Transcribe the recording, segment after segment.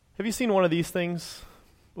Have you seen one of these things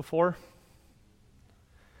before?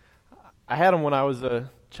 I had them when I was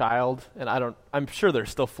a child, and I'm sure they're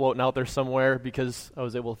still floating out there somewhere because I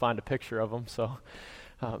was able to find a picture of them. So,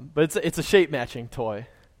 but it's a shape matching toy.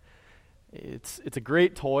 It's a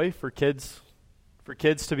great toy for kids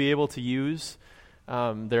to be able to use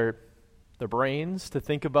their brains to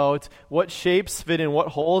think about what shapes fit in what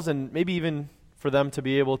holes, and maybe even for them to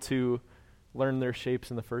be able to learn their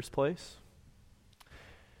shapes in the first place.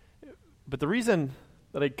 But the reason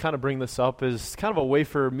that I kind of bring this up is kind of a way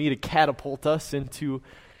for me to catapult us into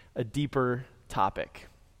a deeper topic.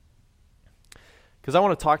 Because I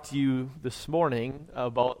want to talk to you this morning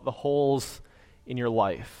about the holes in your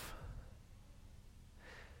life.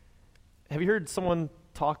 Have you heard someone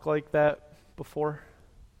talk like that before?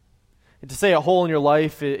 And to say a hole in your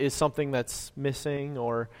life is something that's missing,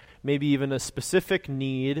 or maybe even a specific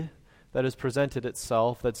need that has presented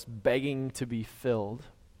itself that's begging to be filled.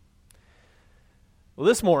 Well,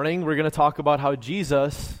 this morning we're going to talk about how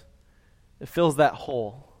Jesus fills that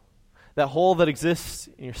hole that exists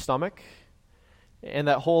in your stomach, and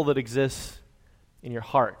that hole that exists in your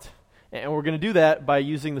heart. And we're going to do that by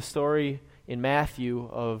using the story in Matthew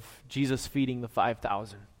of Jesus feeding the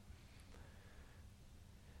 5,000.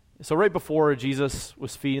 So right before Jesus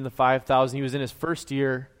was feeding the 5,000, he was in his first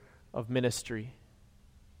year of ministry.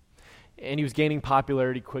 And he was gaining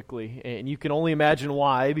popularity quickly. And you can only imagine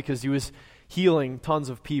why, because he was healing tons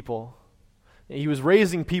of people. He was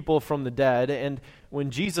raising people from the dead. And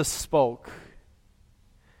when Jesus spoke,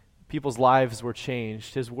 people's lives were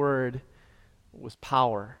changed. His word was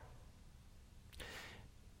power.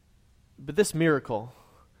 But this miracle,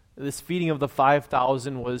 this feeding of the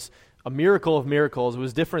 5,000, was a miracle of miracles. It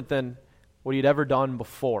was different than what he'd ever done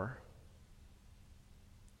before.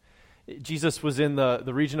 Jesus was in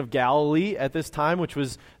the region of Galilee at this time, which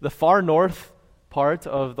was the far north part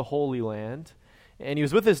of the Holy Land. And he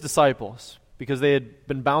was with his disciples because they had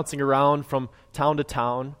been bouncing around from town to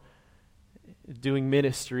town doing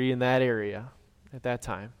ministry in that area at that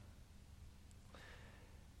time.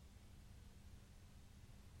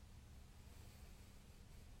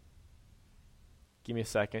 Give me a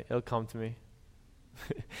second. It'll come to me.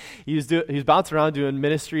 He was bouncing around doing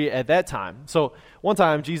ministry at that time. So one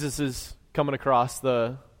time, Jesus is coming across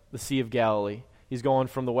the Sea of Galilee. He's going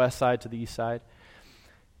from the west side to the east side.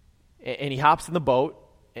 And he hops in the boat,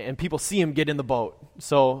 and people see him get in the boat.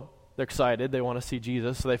 So they're excited. They want to see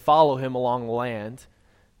Jesus. So they follow him along the land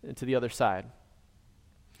to the other side.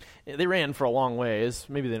 They ran for a long ways.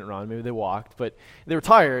 Maybe they didn't run. Maybe they walked. But they were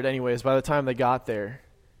tired anyways by the time they got there.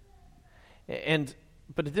 But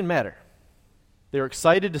it didn't matter. They were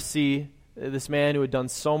excited to see this man who had done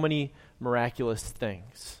so many miraculous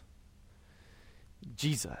things.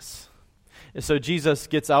 Jesus. And so Jesus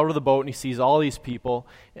gets out of the boat and he sees all these people.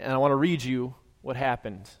 And I want to read you what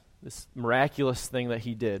happened, this miraculous thing that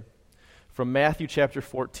he did. From Matthew chapter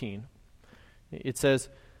 14. It says,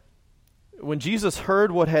 "When Jesus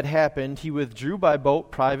heard what had happened, he withdrew by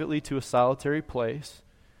boat privately to a solitary place.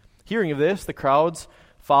 Hearing of this, the crowds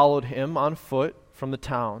followed him on foot from the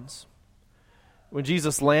towns. When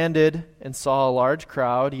Jesus landed and saw a large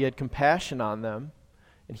crowd, he had compassion on them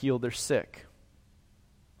and healed their sick.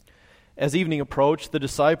 As evening approached, the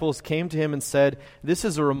disciples came to him and said, 'This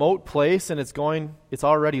is a remote place and it's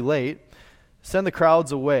already late. Send the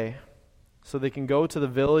crowds away so they can go to the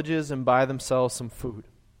villages and buy themselves some food.'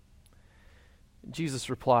 Jesus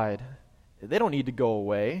replied, 'They don't need to go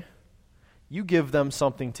away. You give them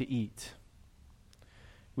something to eat.'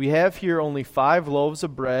 'We have here only 5 loaves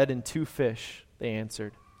of bread and 2 fish,' they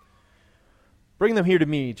answered. 'Bring them here to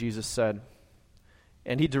me,' Jesus said.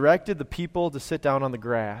 And he directed the people to sit down on the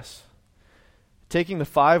grass. Taking the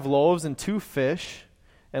 5 loaves and 2 fish,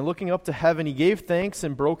 and looking up to heaven, he gave thanks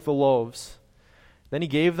and broke the loaves. Then he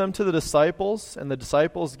gave them to the disciples, and the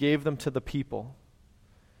disciples gave them to the people.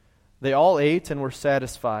 They all ate and were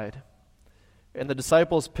satisfied. And the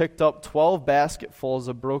disciples picked up 12 basketfuls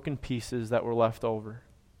of broken pieces that were left over.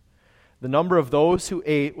 The number of those who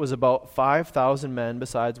ate was about 5,000 men,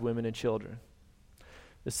 besides women and children."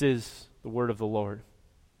 This is the word of the Lord.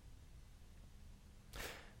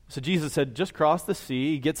 So Jesus had just crossed the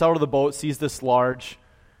sea. He gets out of the boat, sees this large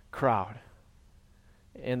crowd.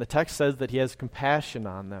 And the text says that he has compassion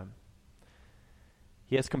on them.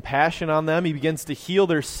 He has compassion on them. He begins to heal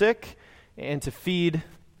their sick and to feed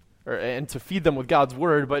them with God's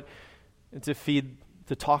word, but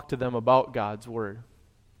to talk to them about God's word.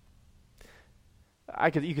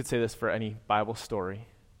 You could say this for any Bible story.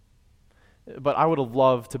 But I would have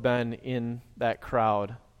loved to have been in that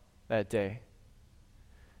crowd that day.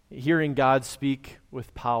 Hearing God speak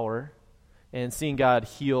with power and seeing God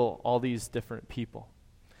heal all these different people.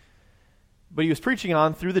 But he was preaching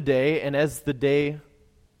on through the day, and as the day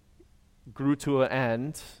grew to an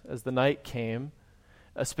end, as the night came,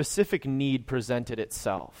 a specific need presented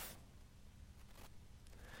itself.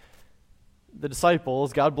 The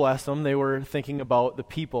disciples, God bless them, they were thinking about the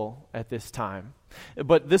people at this time.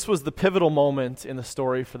 But this was the pivotal moment in the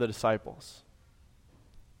story for the disciples.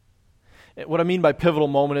 What I mean by pivotal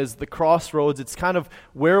moment is the crossroads. It's kind of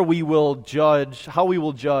where we will judge, how we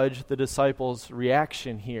will judge the disciples'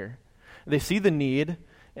 reaction here. They see the need,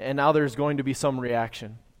 and now there's going to be some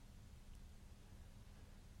reaction.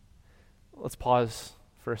 Let's pause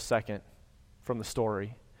for a second from the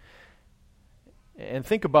story and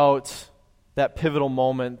think about that pivotal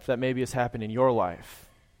moment that maybe has happened in your life.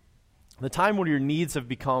 The time when your needs have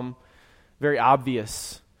become very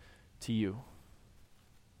obvious to you.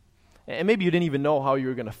 And maybe you didn't even know how you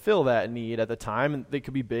were going to fill that need at the time. And they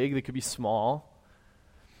could be big, they could be small.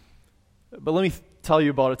 But let me tell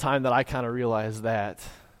you about a time that I kind of realized that.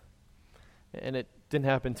 And it didn't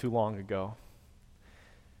happen too long ago.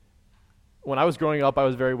 When I was growing up, I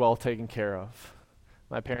was very well taken care of.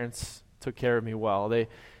 My parents took care of me well. They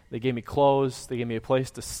gave me clothes, they gave me a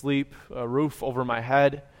place to sleep, a roof over my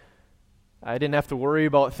head. I didn't have to worry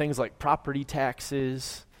about things like property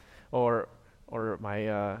taxes or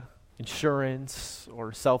my insurance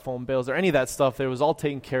or cell phone bills or any of that stuff. It was all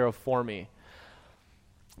taken care of for me.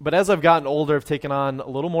 But as I've gotten older, I've taken on a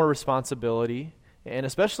little more responsibility, and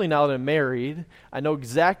especially now that I'm married, I know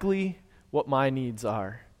exactly what my needs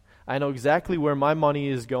are. I know exactly where my money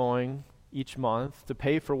is going each month to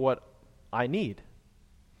pay for what I need.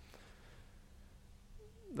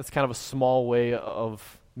 That's kind of a small way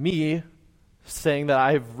of me saying that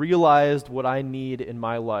I've realized what I need in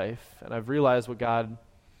my life, and I've realized what God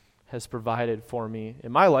has provided for me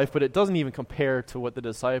in my life, but it doesn't even compare to what the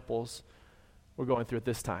disciples were going through at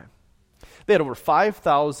this time. They had over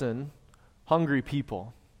 5,000 hungry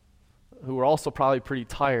people who were also probably pretty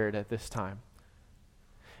tired at this time.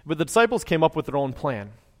 But the disciples came up with their own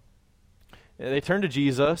plan. They turned to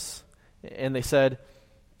Jesus and they said,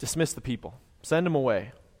 dismiss the people, send them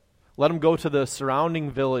away. Let them go to the surrounding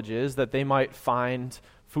villages that they might find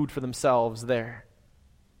food for themselves there.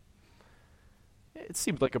 It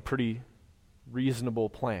seemed like a pretty reasonable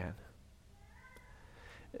plan.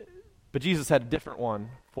 But Jesus had a different one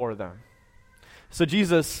for them. So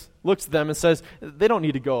Jesus looks at them and says, they don't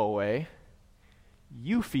need to go away.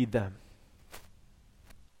 You feed them.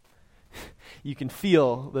 You can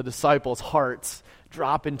feel the disciples' hearts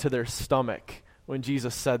drop into their stomach when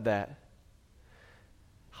Jesus said that.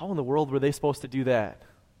 How in the world were they supposed to do that?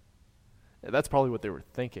 That's probably what they were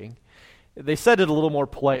thinking. They said it a little more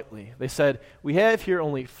politely. They said, we have here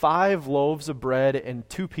only 5 loaves of bread and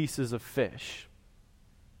 2 pieces of fish.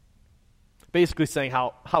 Basically saying,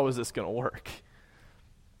 how is this going to work?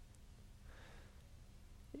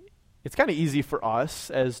 It's kind of easy for us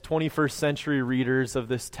as 21st century readers of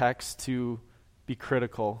this text to be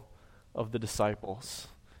critical of the disciples.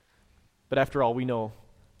 But after all, we know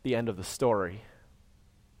the end of the story.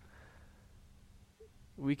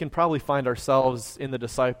 We can probably find ourselves in the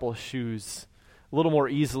disciples' shoes a little more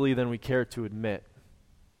easily than we care to admit.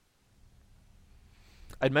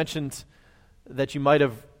 I'd mentioned that you might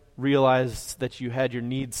have realized that you had your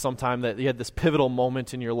needs sometime, that you had this pivotal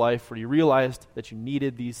moment in your life where you realized that you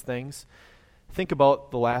needed these things. Think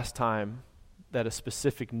about the last time that a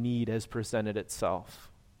specific need has presented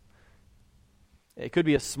itself. It could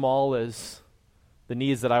be as small as the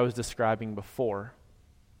needs that I was describing before.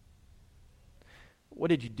 What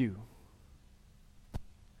did you do?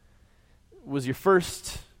 Was your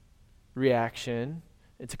first reaction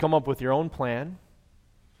to come up with your own plan?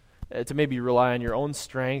 To maybe rely on your own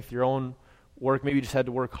strength, your own work. Maybe you just had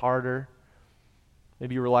to work harder.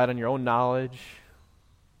 Maybe you relied on your own knowledge.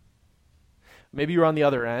 Maybe you were on the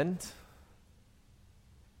other end.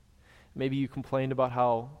 Maybe you complained about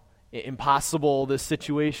how impossible this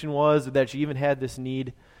situation was, or that you even had this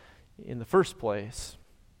need in the first place.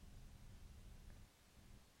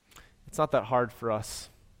 It's not that hard for us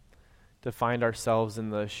to find ourselves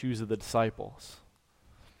in the shoes of the disciples.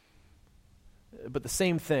 But the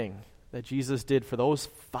same thing that Jesus did for those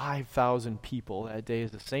 5,000 people that day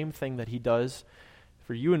is the same thing that he does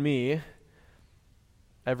for you and me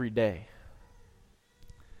every day.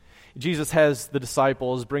 Jesus has the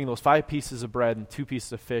disciples bring those 5 pieces of bread and 2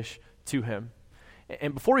 pieces of fish to him.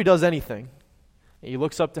 And before he does anything, he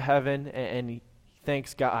looks up to heaven and he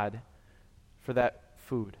thanks God for that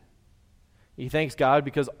food. He thanks God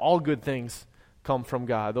because all good things come from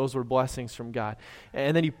God. Those were blessings from God.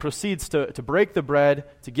 And then he proceeds to break the bread,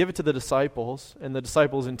 to give it to the disciples, and the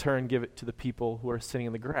disciples in turn give it to the people who are sitting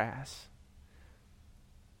in the grass.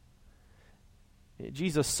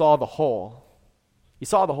 Jesus saw the hole. He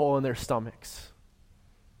saw the hole in their stomachs,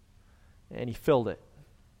 and he filled it.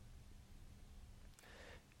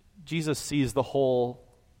 Jesus sees the hole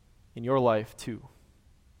in your life too.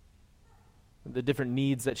 The different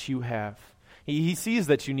needs that you have. He sees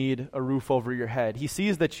that you need a roof over your head. He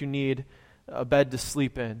sees that you need a bed to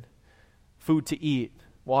sleep in, food to eat,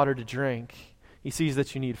 water to drink. He sees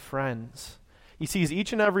that you need friends. He sees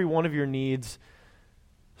each and every one of your needs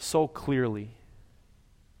so clearly.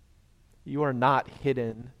 You are not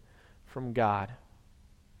hidden from God.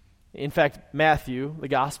 In fact, Matthew, the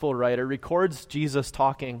gospel writer, records Jesus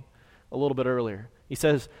talking a little bit earlier. He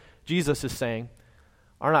says, Jesus is saying,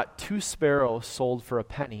 "Are not 2 sparrows sold for a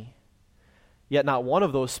penny? Yet not one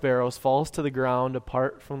of those sparrows falls to the ground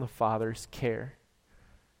apart from the Father's care.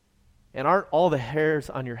 And aren't all the hairs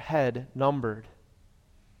on your head numbered?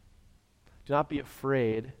 Do not be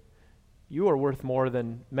afraid. You are worth more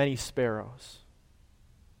than many sparrows."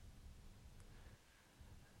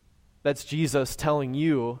 That's Jesus telling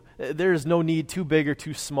you, there is no need too big or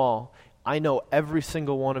too small. I know every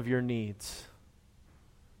single one of your needs.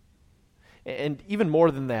 And even more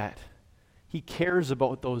than that, he cares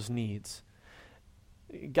about those needs.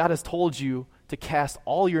 God has told you to cast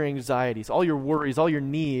all your anxieties, all your worries, all your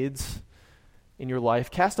needs in your life,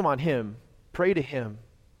 cast them on him. Pray to him.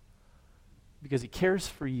 Because he cares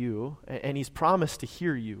for you, and he's promised to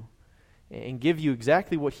hear you and give you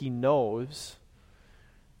exactly what he knows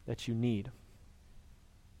that you need.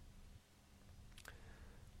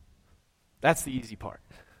 That's the easy part.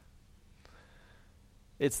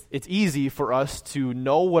 It's easy for us to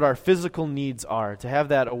know what our physical needs are, to have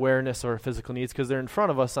that awareness of our physical needs because they're in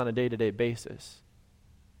front of us on a day-to-day basis.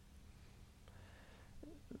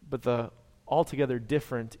 But the altogether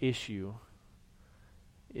different issue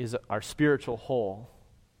is our spiritual hole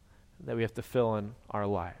that we have to fill in our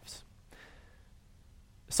lives.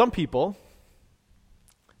 Some people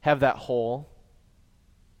have that hole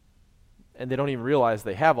and they don't even realize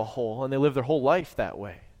they have a hole, and they live their whole life that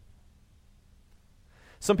way.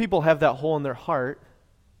 Some people have that hole in their heart,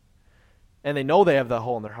 and they know they have that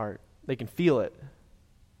hole in their heart. They can feel it,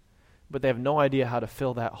 but they have no idea how to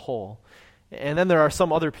fill that hole. And then there are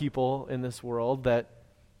some other people in this world that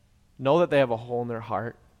know that they have a hole in their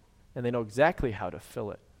heart, and they know exactly how to fill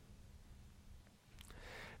it.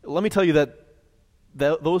 Let me tell you that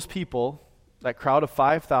those people, that crowd of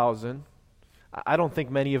 5,000, I don't think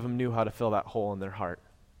many of them knew how to fill that hole in their heart.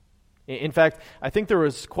 In fact, I think there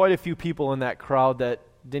was quite a few people in that crowd that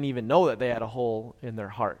didn't even know that they had a hole in their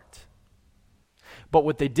heart. But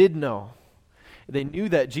what they did know, they knew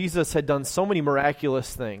that Jesus had done so many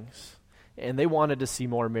miraculous things, and they wanted to see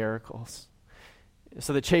more miracles.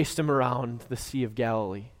 So they chased him around the Sea of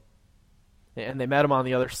Galilee, and they met him on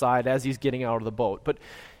the other side as he's getting out of the boat. But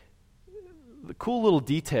the cool little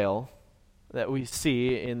detail that we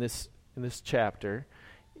see in this chapter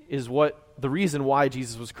is the reason why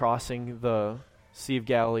Jesus was crossing the Sea of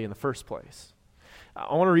Galilee in the first place.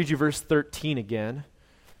 I want to read you verse 13 again.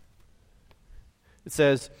 It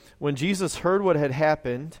says, "When Jesus heard what had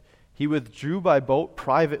happened, he withdrew by boat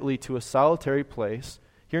privately to a solitary place.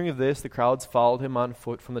 Hearing of this, the crowds followed him on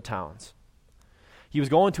foot from the towns." He was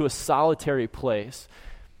going to a solitary place.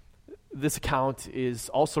 This account is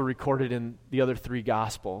also recorded in the other 3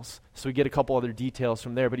 Gospels, so we get a couple other details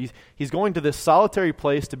from there. But he's going to this solitary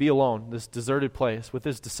place to be alone, this deserted place with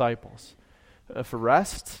his disciples, for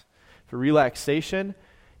rest, for relaxation,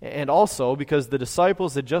 and also because the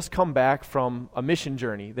disciples had just come back from a mission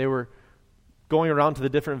journey. They were going around to the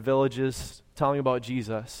different villages, telling about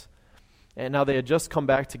Jesus, and now they had just come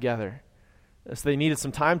back together. So they needed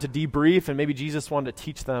some time to debrief, and maybe Jesus wanted to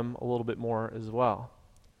teach them a little bit more as well.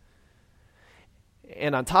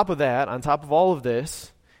 And on top of that, on top of all of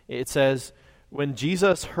this, it says, when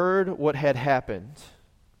Jesus heard what had happened.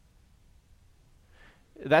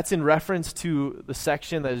 That's in reference to the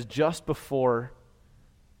section that is just before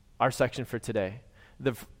our section for today.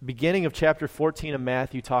 The beginning of chapter 14 of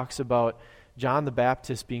Matthew talks about John the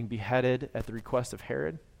Baptist being beheaded at the request of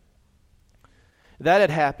Herod. That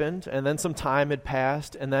had happened, and then some time had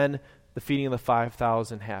passed, and then the feeding of the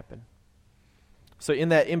 5,000 happened. So in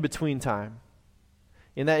that in-between time,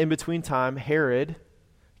 Herod,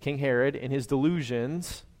 King Herod, in his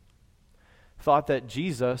delusions, thought that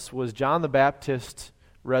Jesus was John the Baptist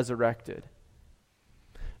resurrected.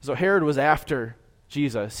 So Herod was after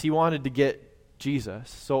Jesus. He wanted to get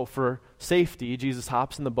Jesus. So for safety, Jesus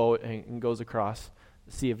hops in the boat and goes across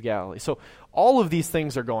the Sea of Galilee. So all of these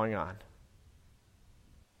things are going on.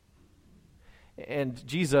 And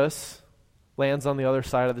Jesus lands on the other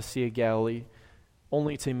side of the Sea of Galilee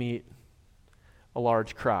only to meet a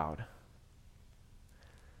large crowd.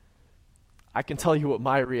 I can tell you what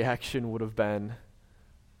my reaction would have been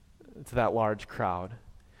to that large crowd.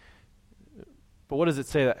 But what does it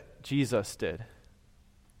say that Jesus did?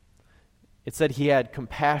 It said he had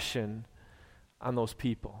compassion on those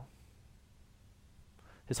people.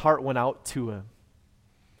 His heart went out to him.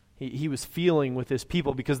 He was feeling with his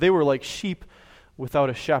people because they were like sheep without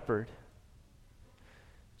a shepherd.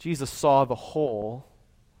 Jesus saw the hole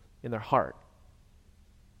in their heart.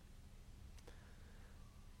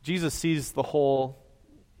 Jesus sees the hole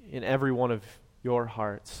in every one of your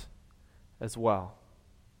hearts as well.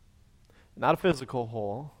 Not a physical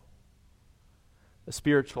hole, a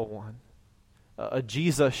spiritual one, a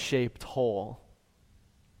Jesus-shaped hole.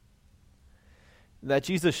 That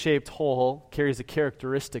Jesus-shaped hole carries a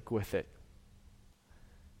characteristic with it.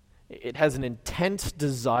 It has an intense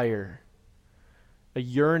desire, a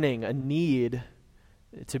yearning, a need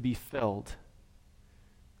to be filled,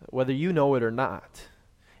 whether you know it or not.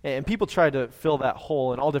 And people try to fill that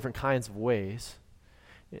hole in all different kinds of ways.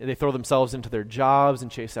 They throw themselves into their jobs and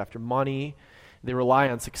chase after money. They rely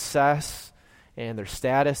on success and their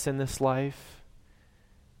status in this life.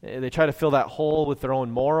 They try to fill that hole with their own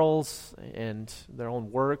morals and their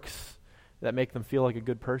own works that make them feel like a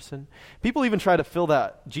good person. People even try to fill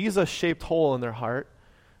that Jesus-shaped hole in their heart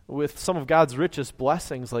with some of God's richest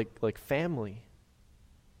blessings like family.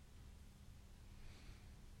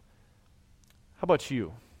 How about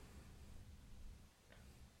you?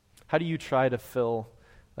 How do you try to fill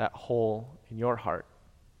that hole in your heart?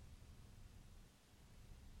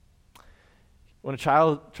 When a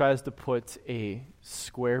child tries to put a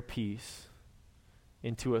square piece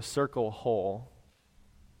into a circle hole,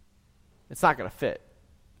 it's not going to fit.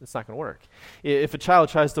 It's not going to work. If a child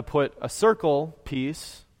tries to put a circle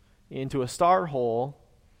piece into a star hole,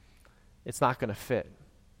 it's not going to fit.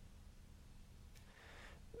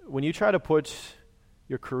 When you try to put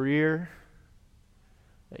your career,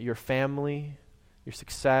 your family, your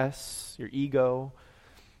success, your ego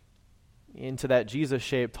into that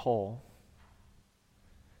Jesus-shaped hole,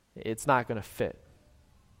 it's not going to fit.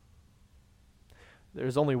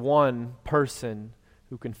 There's only one person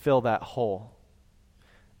who can fill that hole.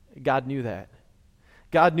 God knew that.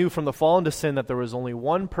 God knew from the fall into sin that there was only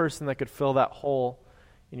one person that could fill that hole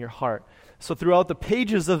in your heart. So throughout the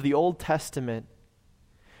pages of the Old Testament,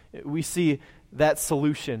 we see that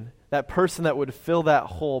solution, that person that would fill that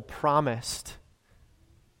hole promised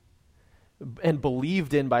and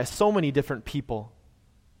believed in by so many different people.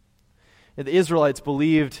 And the Israelites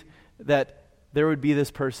believed that there would be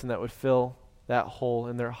this person that would fill that hole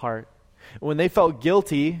in their heart. When they felt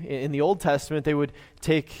guilty in the Old Testament, they would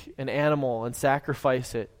take an animal and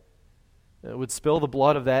sacrifice it. It would spill the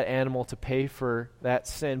blood of that animal to pay for that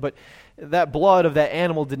sin. But that blood of that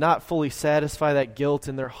animal did not fully satisfy that guilt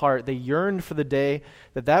in their heart. They yearned for the day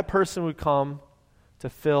that that person would come to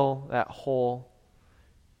fill that hole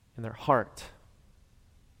in their heart.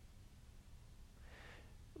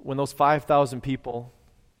 When those 5,000 people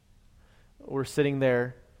were sitting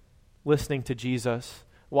there listening to Jesus,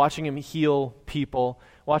 watching him heal people,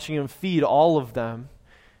 watching him feed all of them,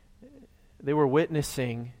 they were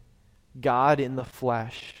witnessing God in the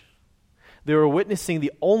flesh. They were witnessing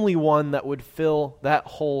the only one that would fill that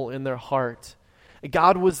hole in their heart.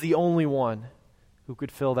 God was the only one who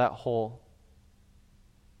could fill that hole.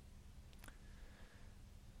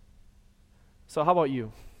 So how about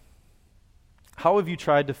you? How have you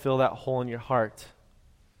tried to fill that hole in your heart?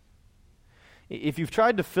 If you've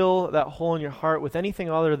tried to fill that hole in your heart with anything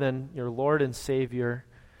other than your Lord and Savior,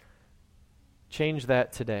 change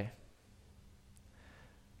that today.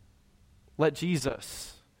 Let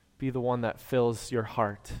Jesus be the one that fills your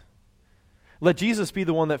heart. Let Jesus be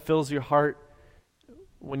the one that fills your heart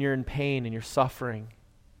when you're in pain and you're suffering,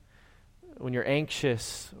 when you're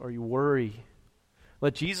anxious or you worry.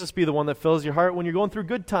 Let Jesus be the one that fills your heart when you're going through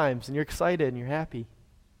good times and you're excited and you're happy.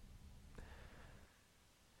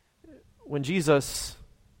 When Jesus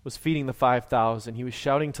was feeding the 5,000, he was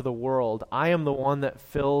shouting to the world, I am the one that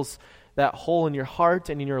fills that hole in your heart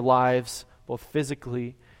and in your lives, both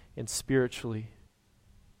physically and spiritually.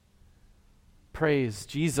 Praise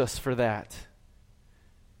Jesus for that.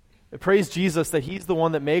 Praise Jesus that he's the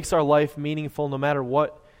one that makes our life meaningful no matter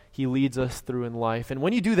what he leads us through in life. And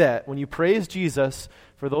when you do that, when you praise Jesus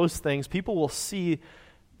for those things, people will see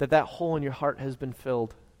that that hole in your heart has been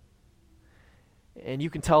filled. And you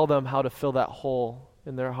can tell them how to fill that hole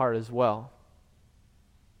in their heart as well.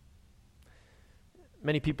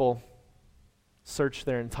 Many people search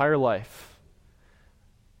their entire life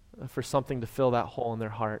for something to fill that hole in their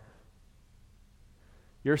heart.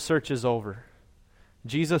 Your search is over.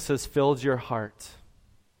 Jesus has filled your heart.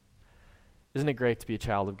 Isn't it great to be a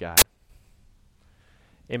child of God?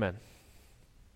 Amen.